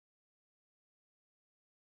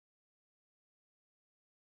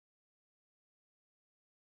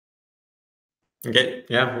Okay,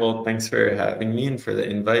 yeah, well, thanks for having me and for the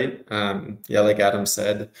invite. Yeah, like Adam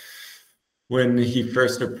said, when he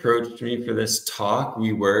first approached me for this talk,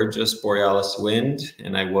 we were just Borealis Wind,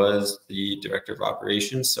 and I was the director of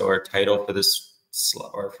operations. So our title for this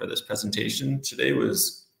for this presentation today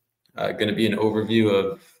was going to be an overview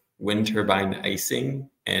of wind turbine icing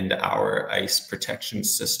and our ice protection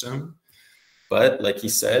system. But like he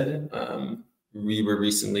said, we were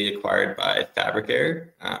recently acquired by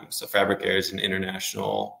Fabric-Air. So Fabric-Air is an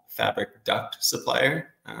international fabric duct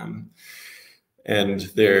supplier, and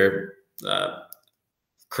they're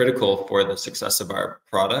critical for the success of our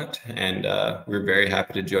product. And we're very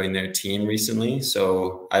happy to join their team recently.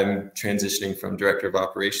 So I'm transitioning from Director of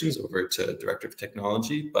Operations over to Director of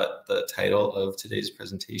Technology, but the title of today's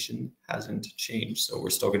presentation hasn't changed. So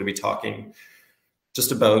we're still going to be talking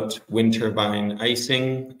just about wind turbine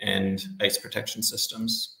icing and ice protection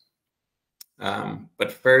systems.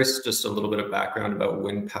 But first, just a little bit of background about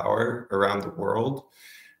wind power around the world.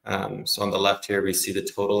 So on the left here, we see the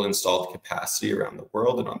total installed capacity around the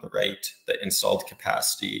world, and on the right, the installed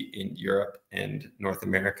capacity in Europe and North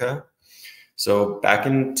America. So back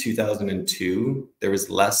in 2002, there was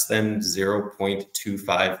less than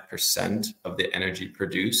 0.25% of the energy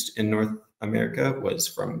produced in North America was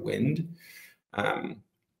from wind.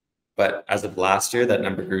 But as of last year, that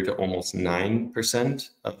number grew to almost 9%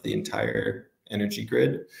 of the entire energy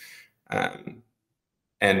grid.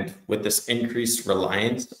 And with this increased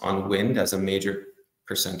reliance on wind as a major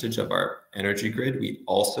percentage of our energy grid, we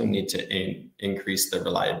also need to increase the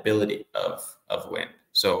reliability of wind.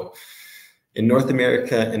 So in North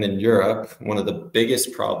America and in Europe, one of the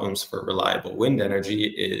biggest problems for reliable wind energy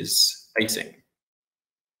is icing.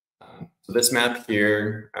 So this map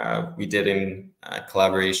here, we did in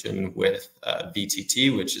collaboration with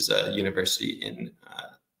VTT, which is a university in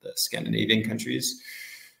the Scandinavian countries.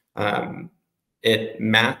 It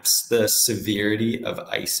maps the severity of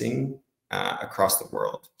icing across the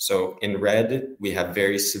world. So in red, we have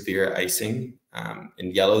very severe icing.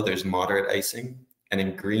 In yellow, there's moderate icing. And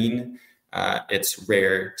in green, it's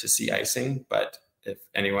rare to see icing. But if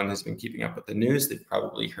anyone has been keeping up with the news, they've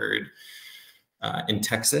probably heard in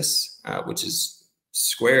Texas, which is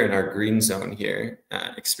square in our green zone here,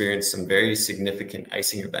 experienced some very significant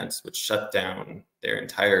icing events, which shut down their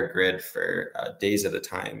entire grid for days at a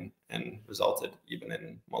time and resulted even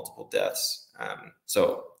in multiple deaths.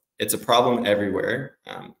 So it's a problem everywhere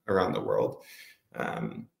around the world.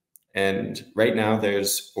 And right now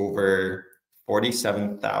there's over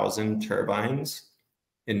 47,000 turbines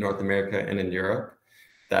in North America and in Europe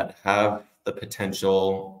that have the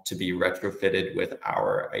potential to be retrofitted with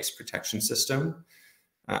our ice protection system.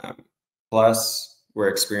 Plus, we're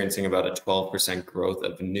experiencing about a 12% growth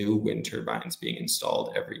of new wind turbines being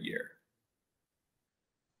installed every year.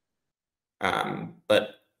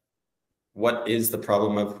 But what is the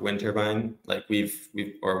problem of wind turbine? Like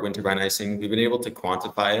or wind turbine icing, we've been able to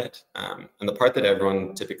quantify it. And the part that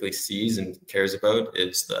everyone typically sees and cares about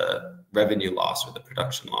is the revenue loss or the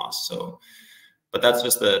production loss. But that's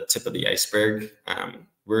just the tip of the iceberg.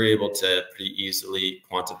 We're able to pretty easily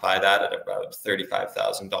quantify that at about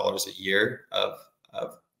 $35,000 a year of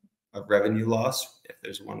revenue loss if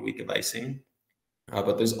there's 1 week of icing.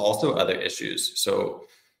 But there's also other issues. So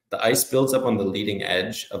the ice builds up on the leading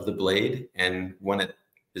edge of the blade, and when it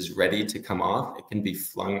is ready to come off, it can be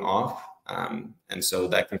flung off. And so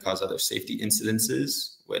that can cause other safety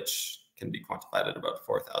incidences, which can be quantified at about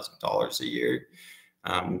 $4,000 a year.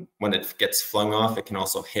 When it gets flung off, it can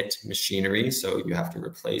also hit machinery. So you have to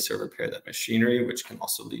replace or repair that machinery, which can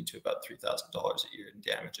also lead to about $3,000 a year in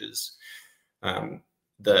damages.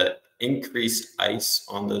 The increased ice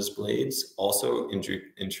on those blades also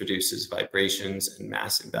introduces vibrations and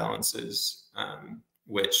mass imbalances,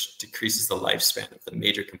 which decreases the lifespan of the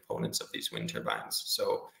major components of these wind turbines.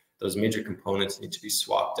 So those major components need to be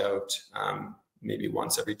swapped out maybe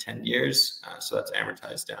once every 10 years. So that's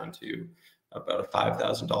amortized down to about a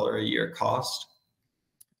 $5,000 a year cost.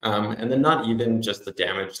 And then not even just the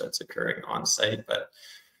damage that's occurring on site, but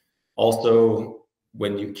also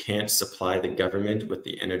when you can't supply the government with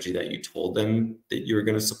the energy that you told them that you were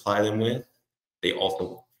going to supply them with, they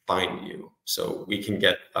also fine you. So we can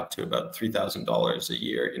get up to about $3,000 a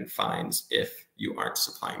year in fines if you aren't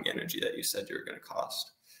supplying the energy that you said you were going to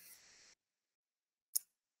cost.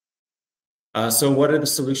 So what are the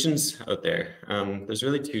solutions out there? There's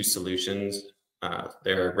really two solutions.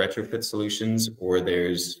 There are retrofit solutions, or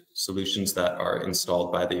there's solutions that are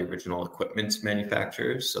installed by the original equipment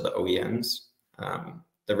manufacturers, so the OEMs.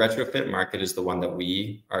 The retrofit market is the one that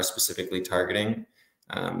we are specifically targeting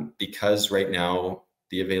because right now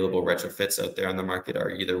the available retrofits out there on the market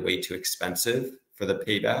are either way too expensive for the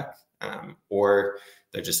payback, or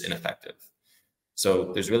they're just ineffective.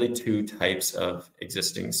 So there's really two types of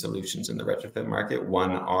existing solutions in the retrofit market.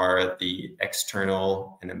 One are the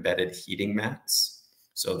external and embedded heating mats.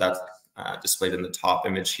 So that's displayed in the top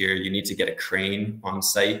image here. You need to get a crane on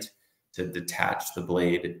site to detach the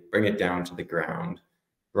blade, bring it down to the ground,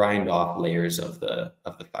 grind off layers of the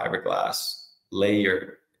fiberglass, lay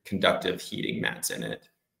your conductive heating mats in it,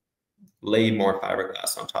 lay more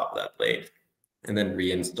fiberglass on top of that blade, and then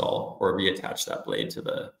reinstall or reattach that blade to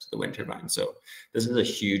the wind turbine. So this is a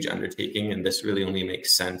huge undertaking, and this really only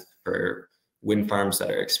makes sense for wind farms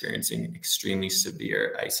that are experiencing extremely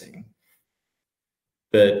severe icing.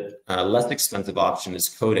 The less expensive option is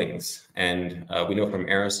coatings, and we know from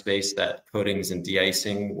aerospace that coatings and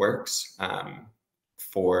de-icing works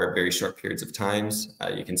for very short periods of times.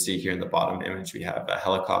 You can see here in the bottom image, we have a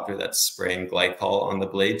helicopter that's spraying glycol on the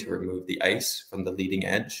blade to remove the ice from the leading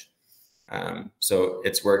edge. So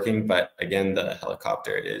it's working, but again, the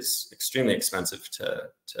helicopter is extremely expensive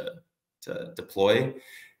to deploy,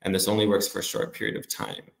 and this only works for a short period of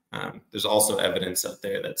time. There's also evidence out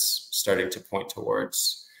there that's starting to point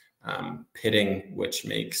towards pitting, which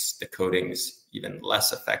makes the coatings even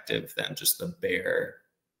less effective than just the bare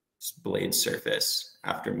blade surface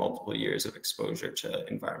after multiple years of exposure to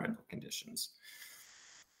environmental conditions.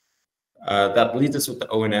 That leads us with the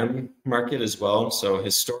O&M market as well. So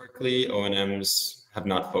historically, O&Ms have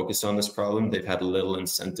not focused on this problem. They've had little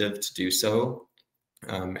incentive to do so.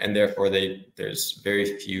 And therefore, there's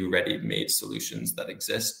very few ready-made solutions that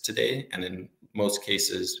exist today. And in most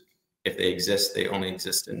cases, if they exist, they only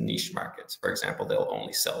exist in niche markets. For example, they'll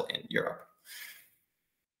only sell in Europe.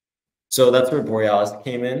 So that's where Borealis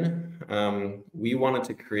came in. We wanted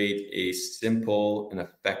to create a simple and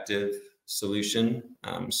effective solution.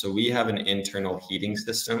 So we have an internal heating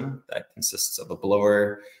system that consists of a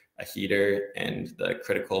blower, a heater, and the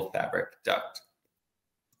critical fabric duct.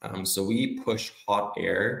 So we push hot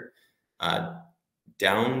air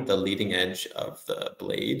down the leading edge of the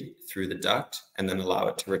blade through the duct, and then allow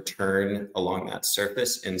it to return along that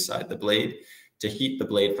surface inside the blade to heat the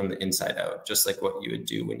blade from the inside out, just like what you would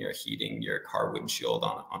do when you're heating your car windshield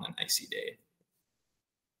on an icy day.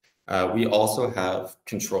 We also have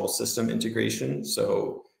control system integration.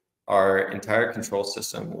 So our entire control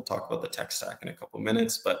system, we'll talk about the tech stack in a couple of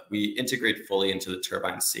minutes, but we integrate fully into the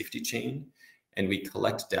turbine safety chain, and we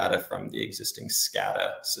collect data from the existing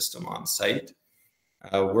SCADA system on site.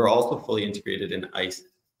 We're also fully integrated in ice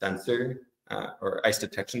sensor or ice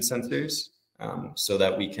detection sensors, so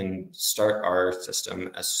that we can start our system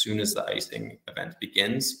as soon as the icing event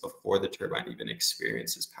begins, before the turbine even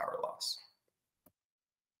experiences power loss.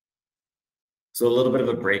 So a little bit of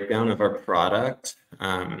a breakdown of our product.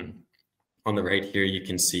 On the right here, you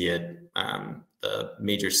can see it, the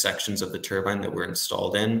major sections of the turbine that we're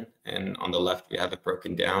installed in. And on the left, we have it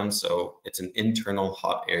broken down. So it's an internal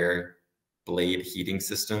hot air blade heating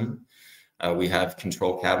system. We have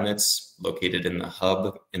control cabinets located in the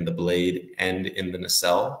hub, in the blade, and in the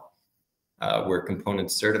nacelle. We're component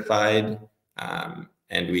certified,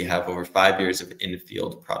 and we have over 5 years of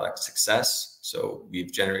in-field product success. So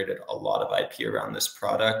we've generated a lot of IP around this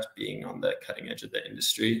product, being on the cutting edge of the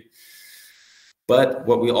industry. But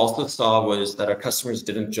what we also saw was that our customers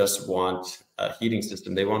didn't just want a heating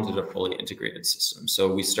system, they wanted a fully integrated system.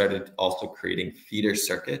 So we started also creating feeder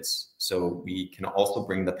circuits. So we can also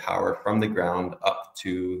bring the power from the ground up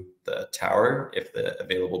to the tower if the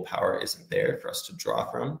available power isn't there for us to draw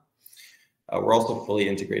from. We're also fully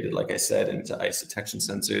integrated, like I said, into ice detection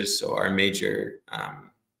sensors. So our major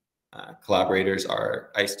collaborators are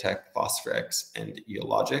IceTech, Phosphorex, and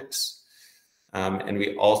Eologics. And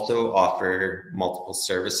we also offer multiple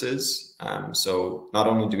services. So not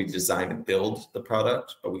only do we design and build the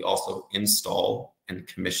product, but we also install and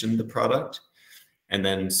commission the product. And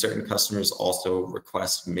then certain customers also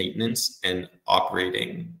request maintenance and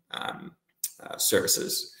operating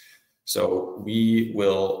services. So we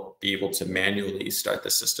will be able to manually start the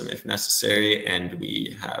system if necessary, and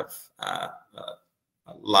we have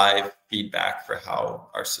live feedback for how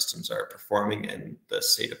our systems are performing and the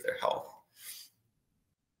state of their health.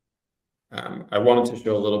 I wanted to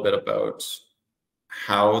show a little bit about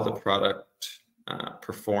how the product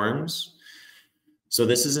performs. So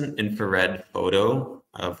this is an infrared photo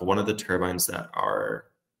of one of the turbines that our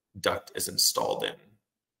duct is installed in.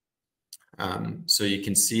 So you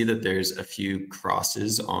can see that there's a few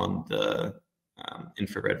crosses on the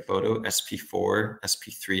infrared photo, SP4,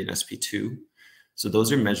 SP3, and SP2. So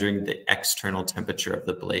those are measuring the external temperature of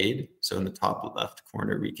the blade. So in the top left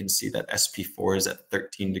corner, we can see that SP4 is at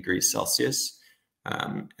 13 degrees Celsius,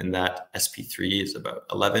 and that SP3 is about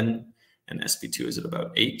 11 and SP2 is at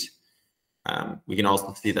about 8. We can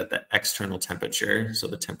also see that the external temperature, so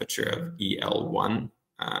the temperature of EL1,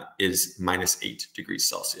 is -8 degrees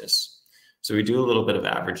Celsius. So we do a little bit of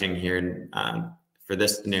averaging here. For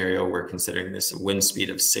this scenario, we're considering this a wind speed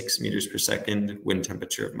of 6 meters per second, wind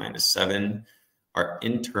temperature of -7. Our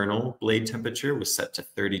internal blade temperature was set to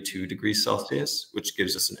 32 degrees Celsius, which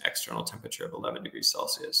gives us an external temperature of 11 degrees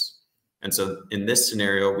Celsius. And so in this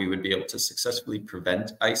scenario, we would be able to successfully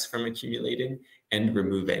prevent ice from accumulating and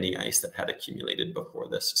remove any ice that had accumulated before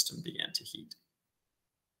the system began to heat.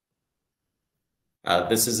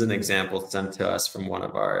 This is an example sent to us from one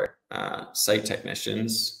of our site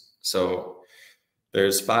technicians. So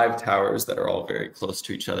there's 5 towers that are all very close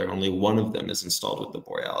to each other. Only one of them is installed with the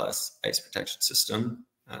Borealis ice protection system.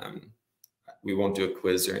 We won't do a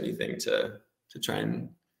quiz or anything to try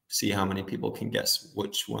and see how many people can guess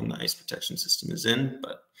which one the ice protection system is in,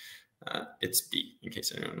 but it's B, in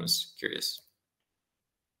case anyone was curious.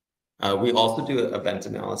 We also do a vent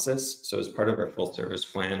analysis. So as part of our full service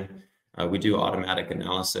plan, we do automatic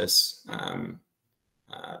analysis.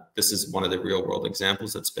 This is one of the real world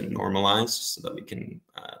examples that's been normalized so that we can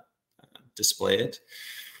display it.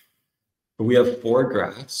 We have 4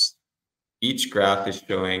 graphs. Each graph is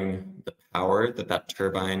showing the power that that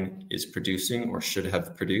turbine is producing or should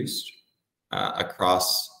have produced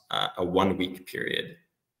across a 1-week period.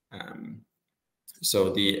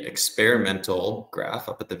 So the experimental graph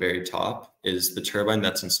up at the very top is the turbine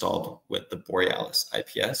that's installed with the Borealis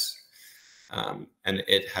IPS. And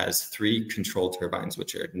it has 3 control turbines,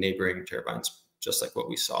 which are neighboring turbines, just like what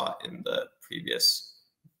we saw in the previous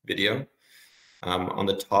video. On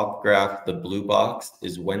the top graph, the blue box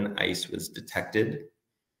is when ice was detected.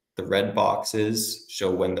 The red boxes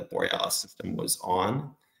show when the Borealis system was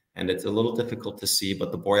on. And it's a little difficult to see,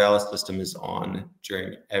 but the Borealis system is on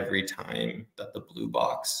during every time that the blue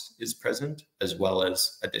box is present, as well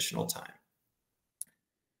as additional time.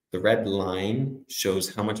 The red line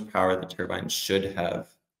shows how much power the turbine should have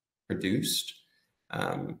produced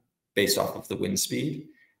based off of the wind speed.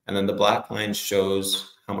 And then the black line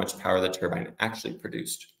shows how much power the turbine actually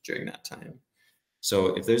produced during that time.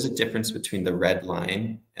 So if there's a difference between the red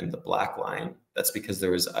line and the black line, that's because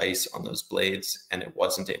there was ice on those blades and it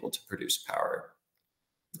wasn't able to produce power.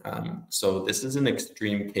 So this is an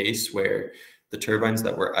extreme case where the turbines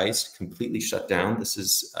that were iced completely shut down. This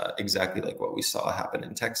is exactly like what we saw happen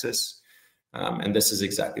in Texas. And this is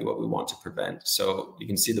exactly what we want to prevent. So you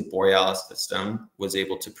can see the Borealis system was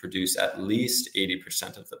able to produce at least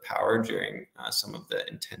 80% of the power during some of the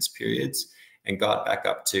intense periods and got back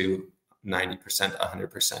up to 90%,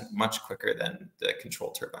 100%, much quicker than the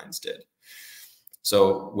control turbines did.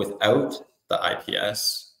 So without the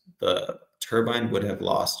IPS, the turbine would have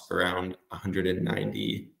lost around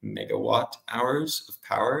 190 megawatt hours of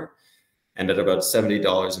power. And at about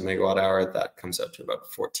 $70 a megawatt hour, that comes out to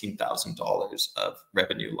about $14,000 of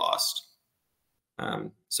revenue lost.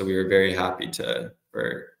 So we were very happy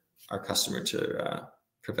for our customer to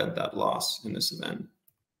prevent that loss in this event.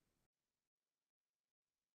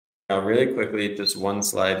 Now, really quickly, just one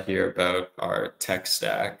slide here about our tech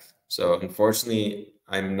stack. So unfortunately,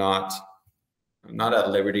 I'm not at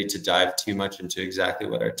liberty to dive too much into exactly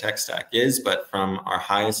what our tech stack is, but from our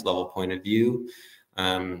highest level point of view,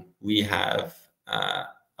 we have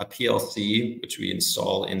a PLC, which we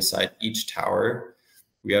install inside each tower.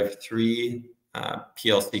 We have 3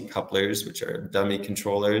 PLC couplers, which are dummy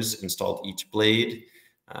controllers installed each blade.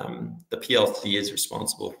 The PLC is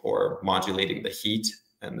responsible for modulating the heat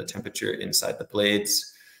and the temperature inside the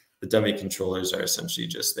blades. The dummy controllers are essentially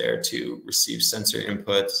just there to receive sensor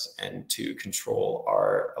inputs and to control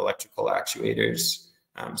our electrical actuators.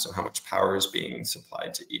 So how much power is being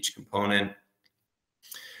supplied to each component.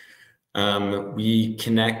 We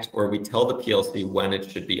connect, or we tell the PLC when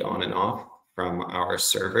it should be on and off from our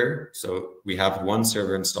server. So we have 1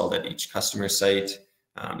 server installed at each customer site.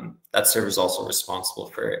 That server is also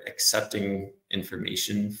responsible for accepting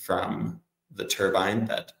information from the turbine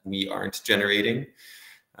that we aren't generating.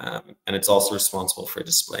 And it's also responsible for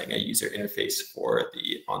displaying a user interface for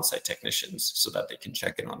the on-site technicians so that they can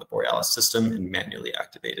check in on the Borealis system and manually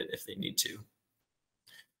activate it if they need to.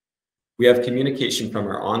 We have communication from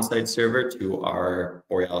our on-site server to our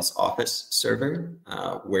Borealis office server,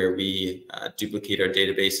 where we duplicate our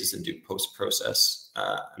databases and do post-process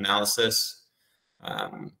analysis,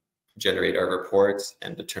 generate our reports,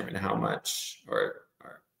 and determine how much or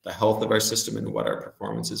the health of our system and what our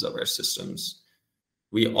performance is of our systems.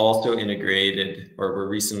 We also integrated, or we're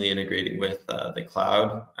recently integrating with the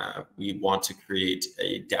cloud. We want to create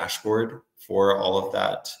a dashboard for all of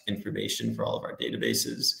that information for all of our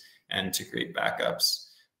databases and to create backups.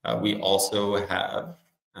 We also have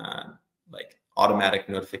like automatic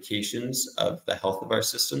notifications of the health of our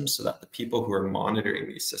systems so that the people who are monitoring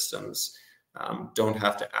these systems don't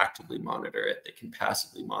have to actively monitor it. They can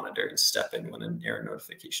passively monitor and step in when an error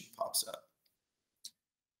notification pops up.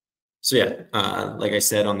 So yeah, like I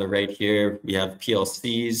said on the right here, we have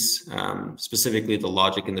PLCs. Specifically, the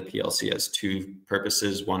logic in the PLC has two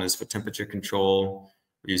purposes. One is for temperature control.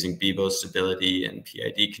 We're using BIBO stability and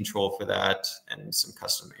PID control for that, and some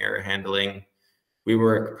custom error handling. We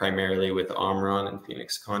work primarily with Omron and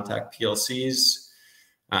Phoenix Contact PLCs.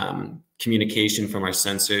 Communication from our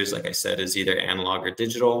sensors, like I said, is either analog or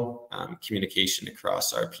digital. Communication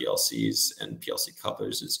across our PLCs and PLC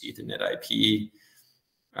couplers is Ethernet IP.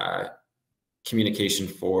 Communication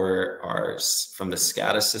from the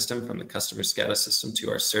SCADA system, from the customer SCADA system to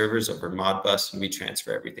our servers over Modbus, and we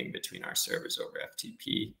transfer everything between our servers over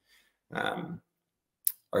FTP.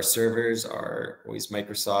 Our servers are always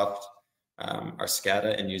Microsoft. Our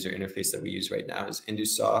SCADA and user interface that we use right now is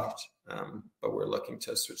Indusoft, but we're looking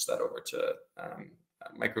to switch that over to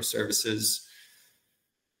microservices.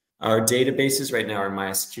 Our databases right now are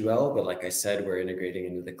MySQL, but like I said, we're integrating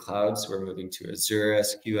into the cloud, so we're moving to Azure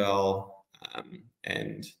SQL,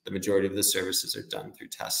 and the majority of the services are done through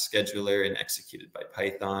Task Scheduler and executed by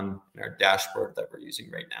Python. And our dashboard that we're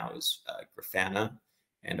using right now is Grafana,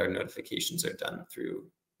 and our notifications are done through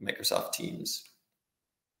Microsoft Teams.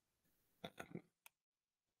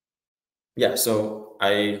 Yeah, so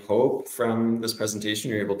I hope from this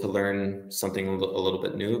presentation you're able to learn something a little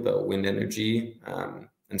bit new about wind energy,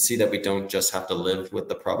 and see that we don't just have to live with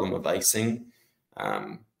the problem of icing,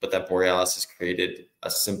 but that Borealis has created a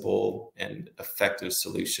simple and effective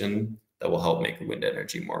solution that will help make wind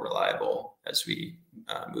energy more reliable as we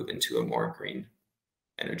move into a more green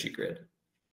energy grid.